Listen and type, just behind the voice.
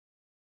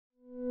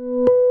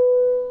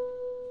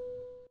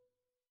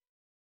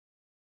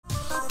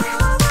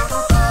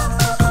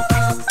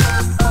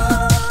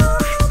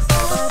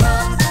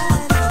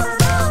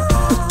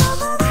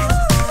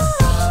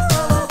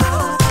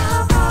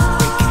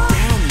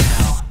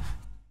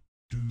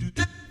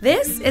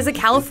This is a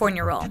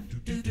California roll,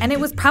 and it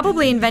was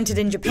probably invented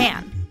in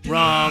Japan.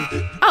 Wrong.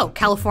 Oh,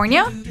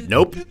 California?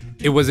 Nope.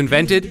 It was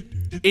invented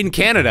in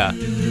Canada.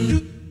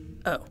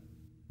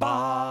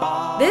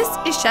 Oh. This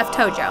is Chef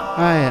Tojo.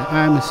 Hi,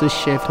 I'm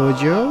Sushi Chef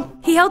Tojo.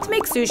 He helped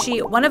make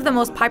sushi one of the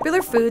most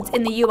popular foods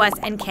in the US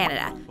and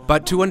Canada.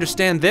 But to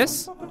understand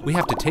this, we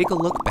have to take a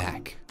look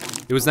back.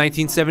 It was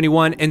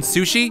 1971 and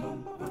sushi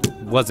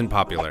wasn't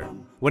popular.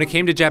 When it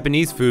came to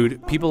Japanese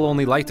food, people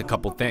only liked a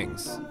couple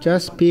things.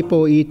 Just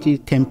people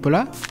eat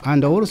tempura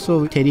and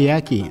also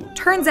teriyaki.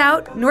 Turns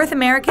out, North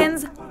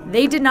Americans,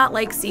 they did not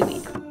like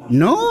seaweed.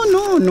 No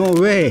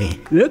way.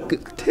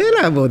 Look,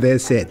 terrible, they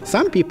said.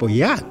 Some people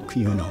yuck,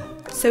 you know.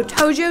 So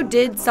Tojo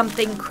did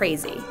something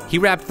crazy. He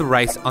wrapped the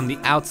rice on the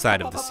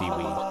outside of the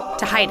seaweed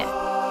to hide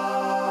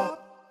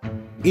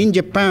it. In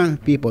Japan,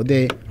 people,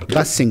 they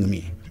busting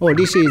me. Oh,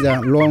 this is a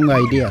wrong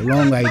idea.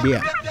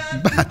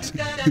 But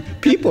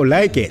people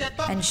like it.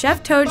 And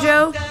Chef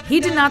Tojo, he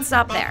did not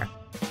stop there.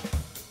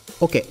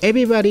 Okay,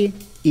 everybody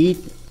eat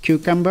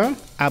cucumber,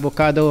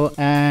 avocado,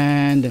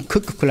 and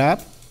cook crab.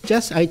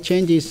 Just I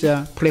change this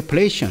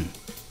preparation.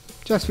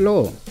 Just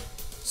raw.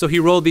 So he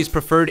rolled these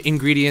preferred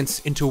ingredients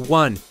into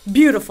one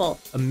beautiful,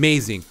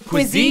 amazing,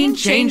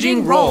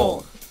 cuisine-changing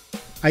roll.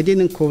 I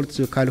didn't call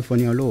it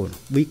California roll.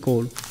 We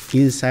call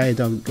inside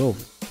the roll.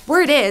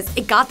 Word is,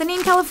 it got the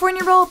name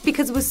California roll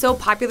because it was so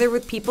popular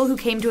with people who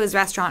came to his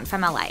restaurant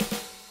from LA.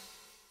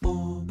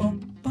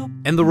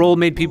 And the roll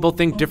made people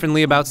think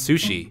differently about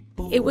sushi.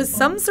 It was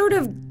some sort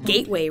of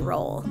gateway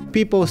roll.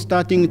 People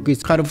starting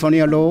with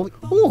California roll,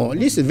 oh,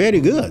 this is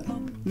very good.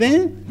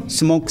 Then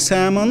smoked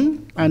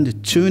salmon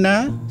and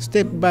tuna,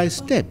 step by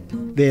step.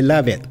 They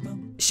love it.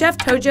 Chef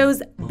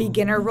Tojo's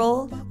beginner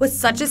roll was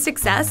such a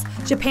success,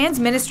 Japan's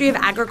Ministry of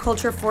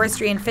Agriculture,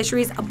 Forestry, and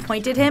Fisheries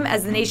appointed him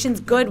as the nation's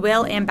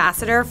goodwill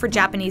ambassador for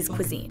Japanese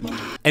cuisine.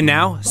 And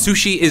now,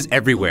 sushi is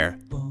everywhere.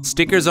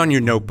 Stickers on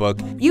your notebook,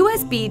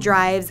 USB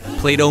drives,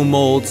 Play-Doh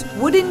molds,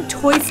 wooden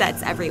toy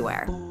sets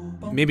everywhere.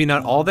 Maybe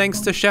not all thanks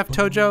to Chef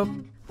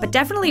Tojo, but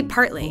definitely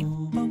partly.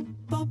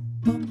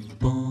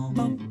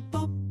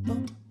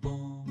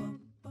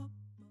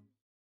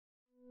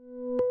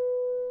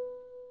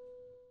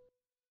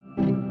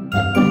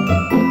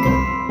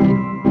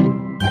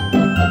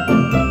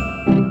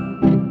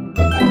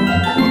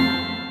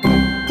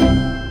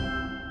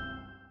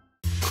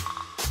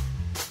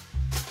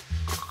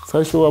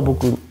最初は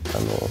僕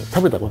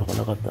食べたことが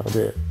なかったの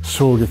で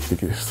衝撃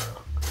的でし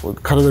た。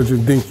体中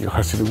に電気が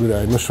走るぐ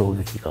らいの衝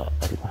撃が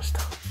ありました。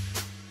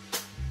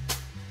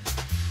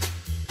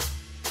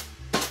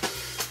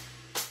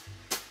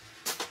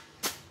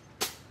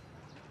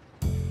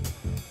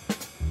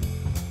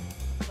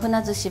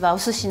船寿司はお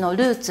寿司の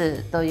ルー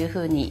ツというふ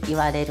うに言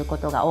われるこ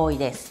とが多い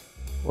です。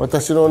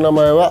私の名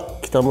前は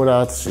北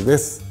村敦で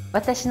す。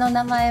私の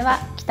名前は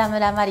北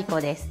村真理子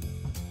です。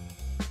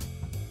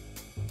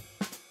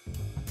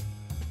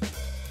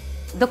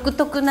独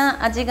特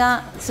な味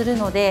がする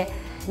ので、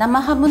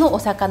生ハムのお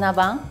魚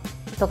版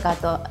とか、あ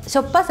とし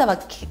ょっぱさは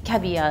キャ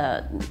ビ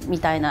アみ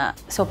たいな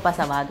しょっぱ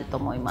さはあると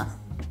思います。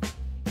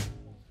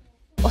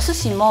お寿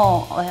司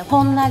も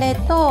本慣れ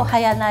と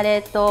早慣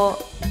れと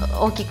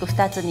大きく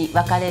2つに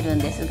分かれるん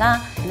ですが、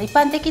一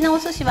般的なお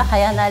寿司は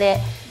早慣れ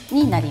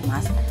になり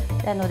ます。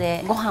なの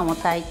でご飯を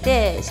炊い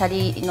てシャ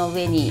リの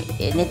上に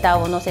ネタ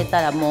を乗せ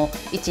たらもう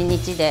1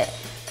日で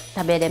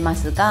食べれま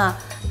すが、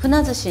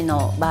船寿司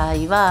の場合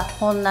は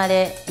本慣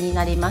れに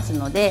なります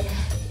ので、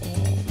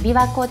琵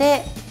琶湖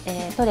で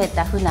取れ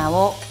た船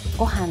を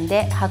ご飯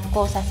で発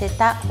酵させ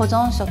た保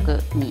存食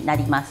にな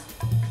ります。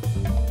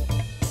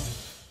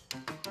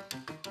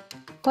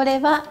これ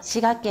は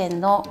滋賀県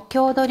の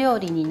郷土料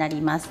理にな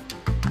ります。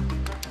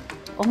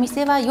お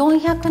店は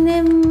400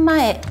年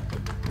前、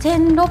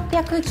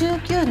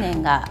1619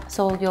年が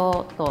創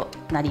業と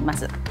なりま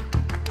す。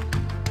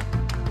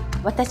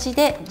私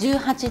で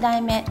18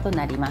代目と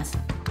なります。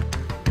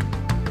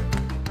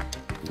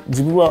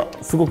自分は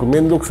すごく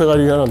面倒くさが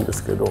り屋なんで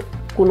すけど、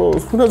この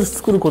船寿司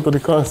作ることに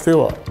関して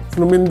は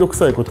その面倒く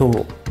さいこと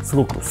もす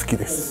ごく好き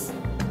です。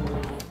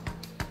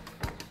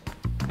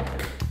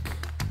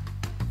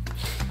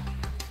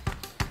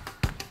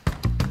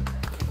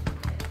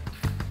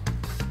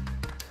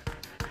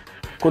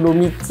この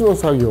3つの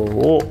作業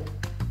を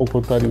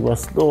怠りま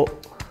すと、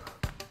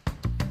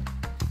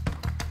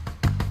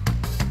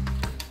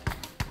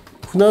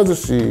船寿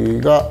司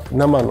が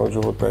生の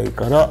状態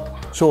から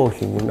商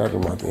品になる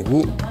まで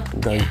に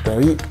だいた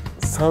い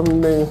3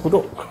年ほ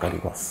どかかり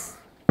ます。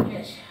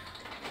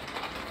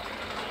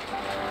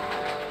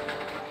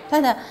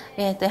ただ、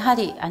やは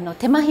り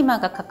手間暇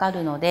がかか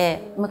るの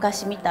で、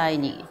昔みたい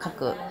に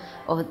各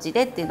お家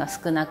でっていうのは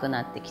少なく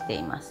なってきて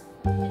います。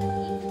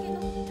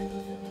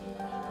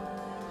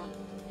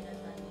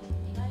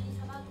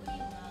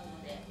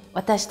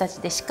私たち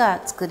でし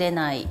か作れ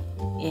ない、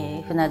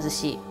船寿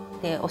司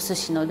でお寿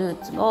司のル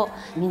ーツを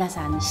皆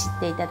さんに知っ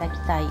ていただき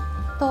たい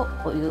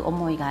という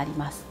思いがあり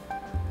ます。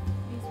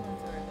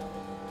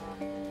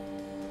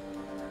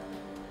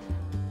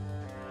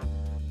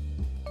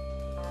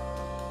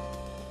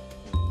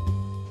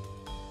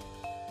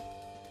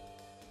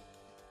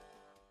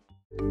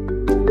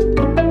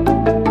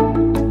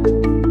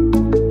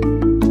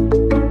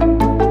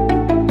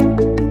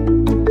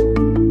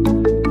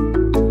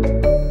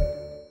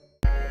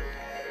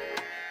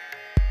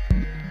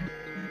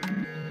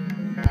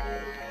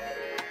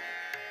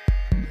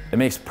It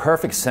makes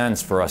perfect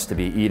sense for us to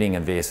be eating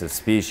invasive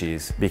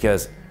species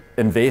because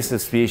invasive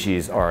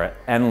species are an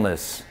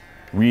endless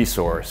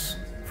resource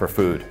for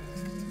food.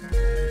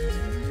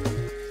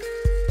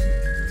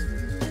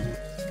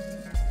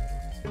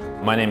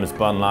 My name is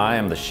Bun Lai.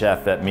 I'm the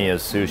chef at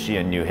Mia's Sushi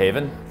in New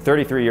Haven.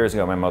 33 years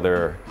ago, my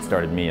mother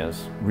started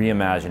Mia's,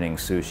 reimagining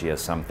sushi as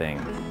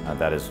something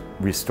that is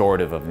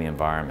restorative of the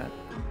environment.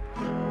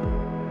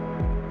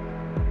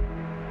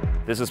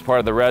 This is part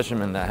of the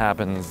regimen that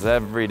happens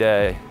every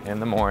day in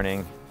the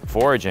morning,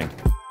 foraging.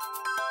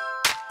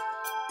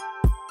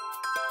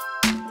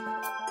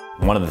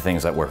 One of the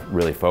things that we're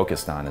really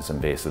focused on is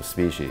invasive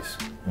species.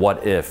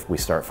 What if we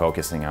start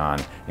focusing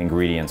on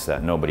ingredients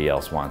that nobody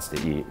else wants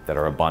to eat, that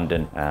are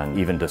abundant and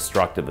even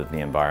destructive of the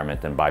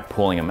environment, and by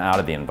pulling them out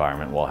of the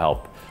environment will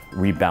help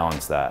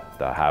rebalance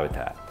the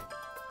habitat.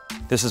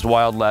 This is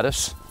wild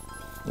lettuce.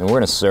 And we're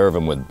gonna serve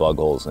them with bug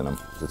holes in them.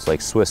 It's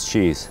like Swiss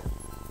cheese.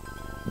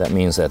 That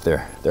means that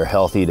they're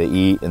healthy to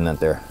eat and that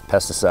they're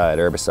pesticide,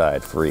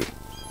 herbicide free.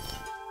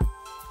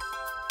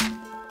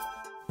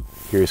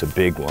 Here's a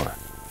big one.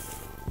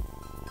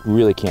 You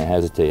really can't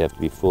hesitate, you have to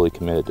be fully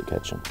committed to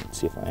catch them. Let's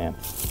see if I am.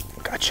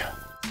 Gotcha.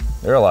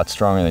 They're a lot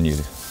stronger than you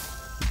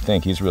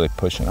think. He's really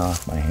pushing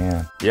off my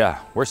hand. Yeah,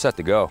 we're set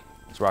to go.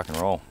 Let's rock and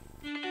roll.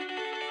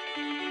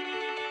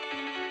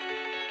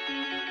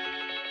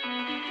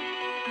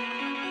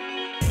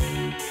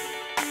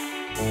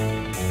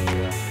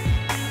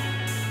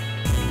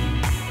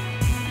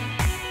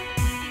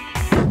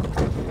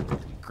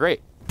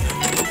 Great.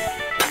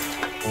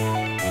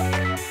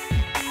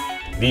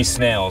 These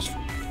snails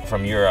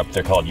from Europe,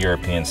 they're called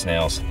European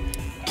snails,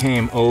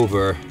 came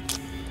over,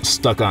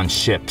 stuck on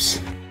ships.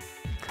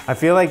 I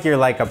feel like you're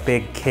like a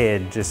big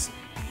kid just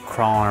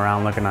crawling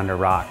around looking under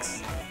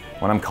rocks.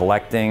 When I'm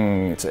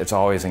collecting, it's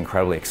always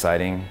incredibly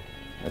exciting.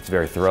 It's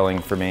very thrilling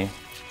for me.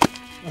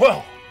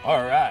 Whoa,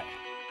 all right.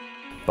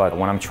 But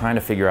when I'm trying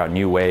to figure out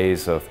new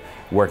ways of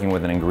working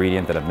with an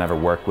ingredient that I've never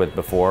worked with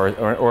before,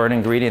 or an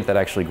ingredient that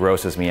actually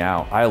grosses me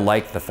out, I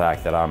like the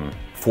fact that I'm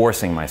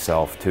forcing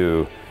myself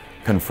to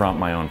confront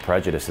my own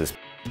prejudices.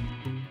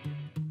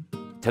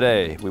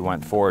 Today, we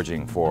went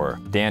foraging for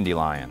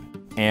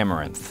dandelion,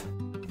 amaranth,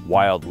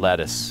 wild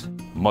lettuce,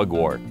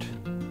 mugwort,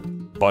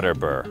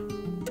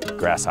 butterbur,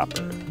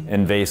 grasshopper,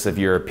 Invasive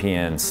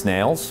European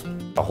snails,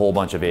 a whole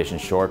bunch of Asian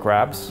shore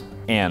crabs,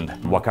 and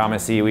wakame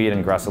seaweed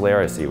and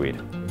gracilaria seaweed.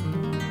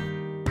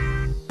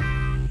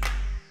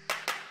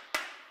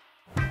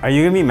 Are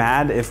you gonna be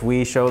mad if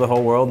we show the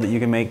whole world that you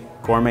can make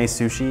gourmet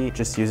sushi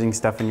just using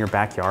stuff in your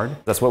backyard?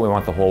 That's what we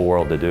want the whole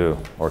world to do,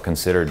 or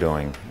consider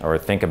doing, or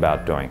think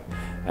about doing.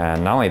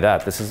 And not only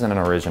that, this isn't an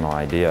original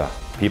idea.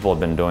 People have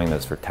been doing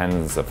this for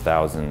tens of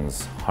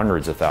thousands,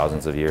 hundreds of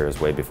thousands of years,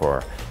 way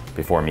before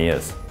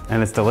Mia's.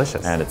 And it's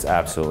delicious. And it's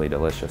absolutely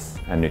delicious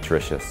and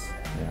nutritious,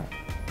 yeah.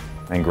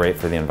 And great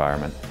for the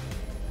environment.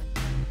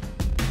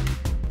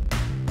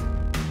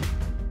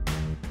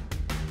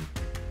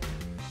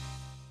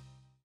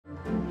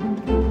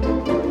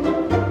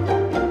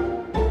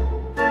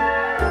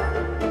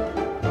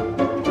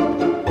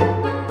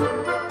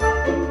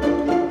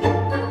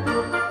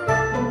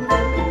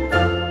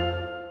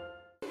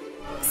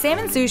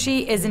 Salmon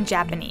sushi isn't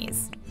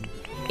Japanese.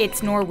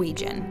 It's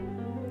Norwegian.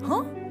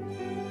 Huh?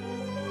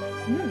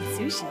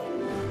 Sushi.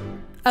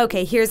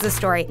 Okay, here's the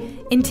story.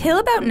 Until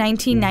about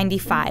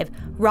 1995,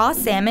 raw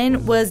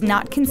salmon was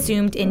not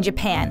consumed in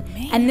Japan,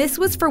 and this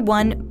was for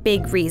one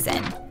big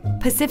reason.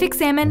 Pacific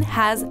salmon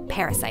has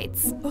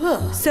parasites.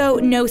 Ugh. So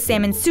no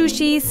salmon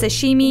sushi,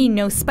 sashimi,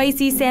 no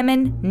spicy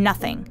salmon,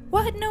 nothing.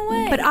 What? No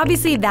way. But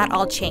obviously that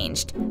all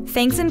changed,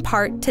 thanks in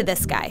part to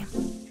this guy.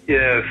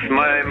 Yes,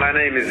 my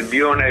name is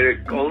Bjorn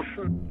Erik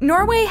Olsen.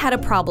 Norway had a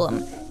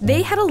problem.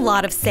 They had a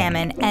lot of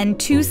salmon and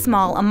too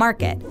small a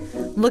market.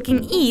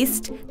 Looking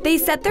east, they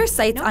set their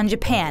sights on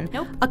Japan,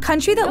 a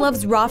country that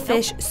loves raw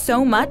fish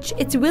so much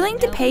it's willing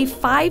to pay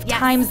 5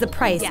 times the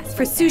price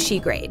for sushi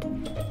grade.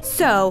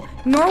 So,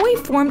 Norway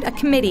formed a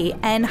committee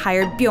and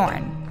hired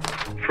Bjorn.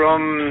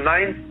 From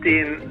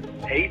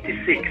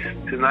 1986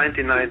 to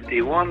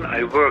 1991,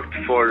 I worked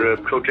for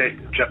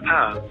Project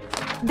Japan.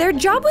 Their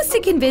job was to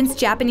convince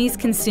Japanese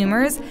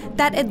consumers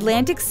that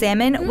Atlantic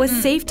salmon was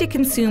safe to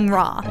consume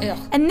raw.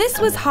 And this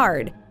was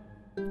hard.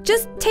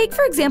 Just take,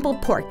 for example,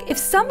 pork. If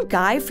some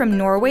guy from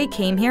Norway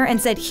came here and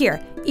said, "Here,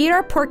 eat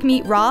our pork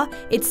meat raw,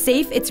 it's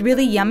safe, it's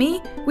really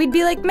yummy," we'd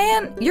be like,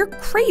 "Man, you're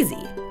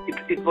crazy."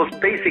 It was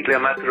basically a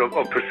matter of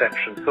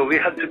perception, so we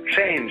had to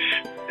change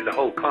the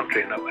whole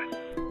country in a way.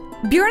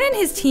 Bjorn and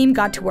his team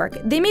got to work.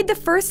 They made the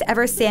first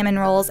ever salmon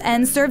rolls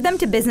and served them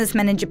to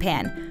businessmen in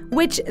Japan,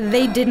 which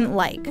they didn't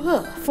like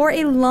for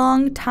a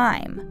long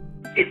time.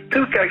 It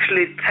took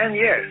actually 10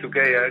 years to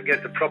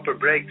get a proper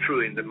breakthrough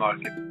in the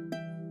market.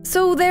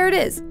 So there it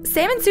is.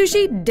 Salmon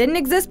sushi didn't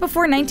exist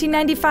before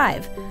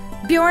 1995.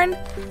 Bjorn,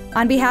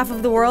 on behalf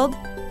of the world,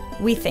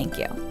 we thank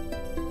you.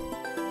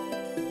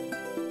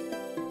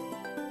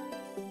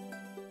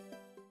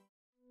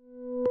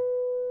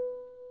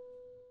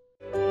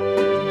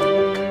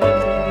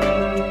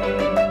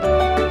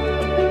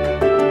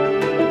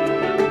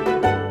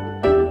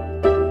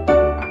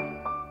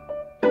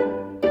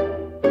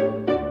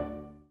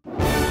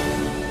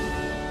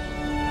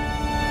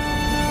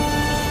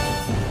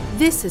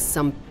 this is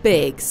some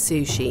big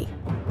sushi.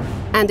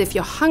 And if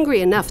you're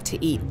hungry enough to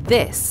eat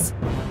this,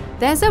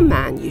 there's a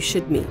man you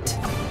should meet.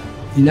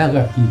 稲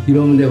垣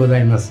博文でござ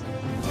います。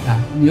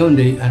日本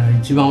で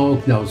一番大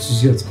きなお寿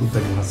司を作ってお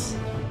ります。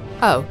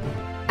Oh,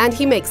 and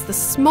he makes the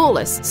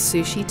smallest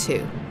sushi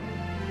too.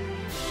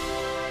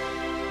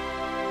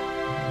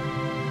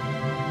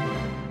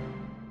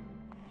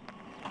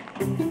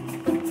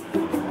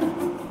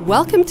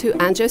 Welcome to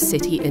Anjo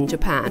City in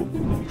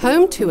Japan,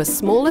 home to a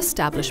small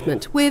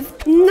establishment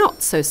with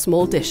not so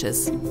small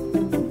dishes.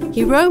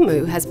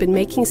 Hiromu has been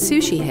making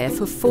sushi here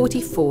for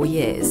 44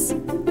 years.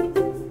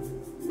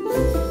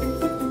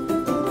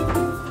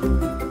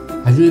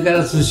 初めか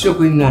ら寿司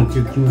職人なんて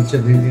いう気持ち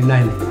は全然な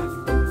いね。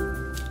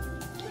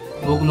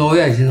僕の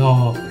親父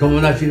の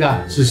友達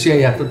が寿司屋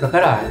やっとったか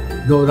ら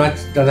どうだって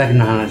言っただけ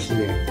の話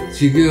で、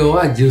修行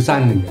は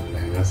13年でご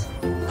ざいます。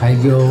開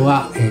業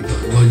は、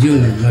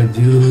50年の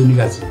12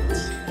月で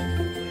す。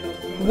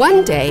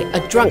One day, a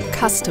drunk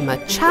customer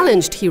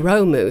challenged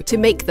Hiromu to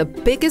make the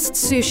biggest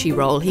sushi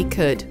roll he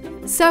could.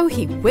 So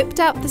he whipped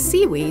out the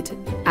seaweed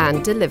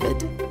and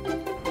delivered.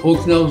 大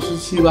きなお寿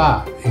司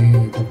は、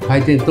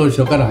開店当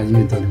初から始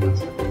めておりま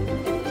す。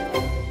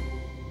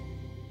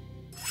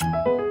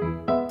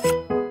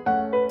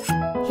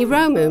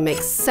Hiromu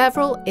makes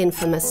several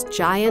infamous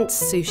giant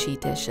sushi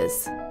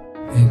dishes.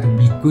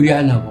 びっくり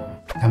穴子、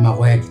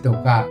卵焼きと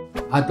か、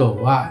あと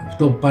は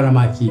太っ腹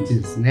巻き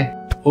ですね。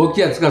大き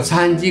いやつが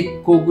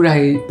30個ぐら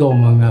いと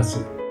思いま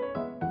す。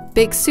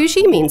Big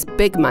sushi means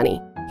big money.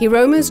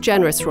 Hiromu's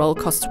generous roll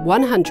costs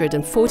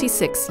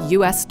 $146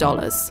 US.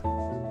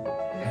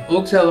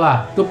 大きさ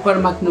は太っ腹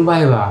巻きの場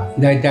合は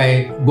だいた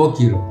い5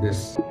キロで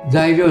す。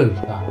材料で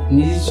すか、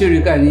20種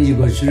類から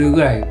25種類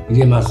ぐらい入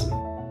れます。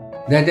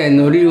だいたい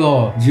海苔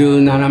を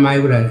17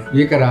枚ぐらい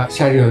上から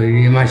シャリを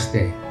入れまし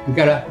て、そ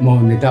れからも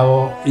うネタ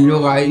を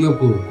色がよ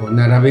くこう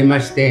並べま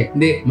して、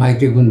で巻い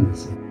ていくんで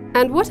す。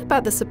And what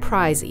about the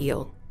surprise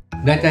eel?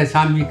 だいたい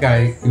3匹から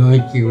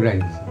4匹ぐらい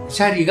です。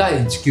シャリが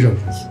1キロで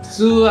す。普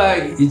通は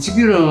1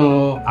キロ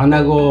の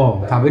穴子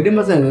を食べれ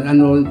ません、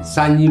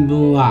3人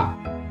分は。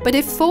But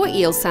if 4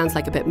 eels sounds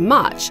like a bit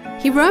much,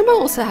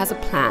 Hiromu also has a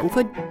plan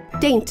for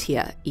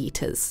daintier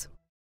eaters.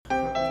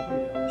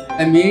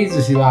 ミニ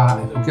寿司は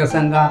お客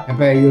さんがやっ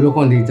ぱり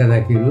喜んでいた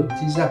だける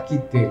小さく切っ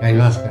てあり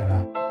ますか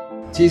ら、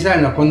小さ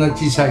いのはこんな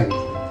小さいです。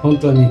本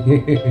当に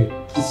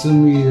数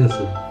ミリです。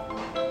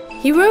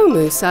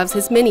Hiromu serves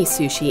his mini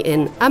sushi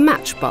in a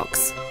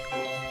matchbox.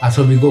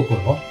 遊び心、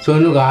そうい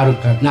うのがある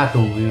かなと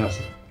思います。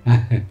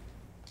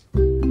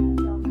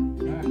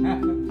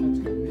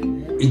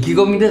意気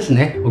込みです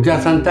ね。お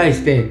客さんに対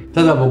して、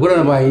ただ僕ら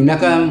の場合田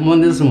舎も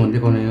んですもんね、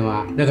この辺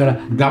は。だから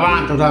ガバ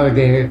ーンと食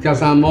べてお客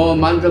さんも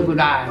満足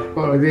だ、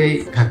これ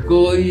でかっ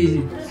こい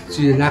い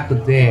じゃなく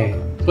て、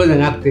そうじゃ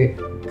なくて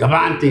ガ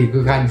バーンってい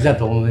く感じだ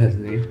と思います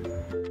ね。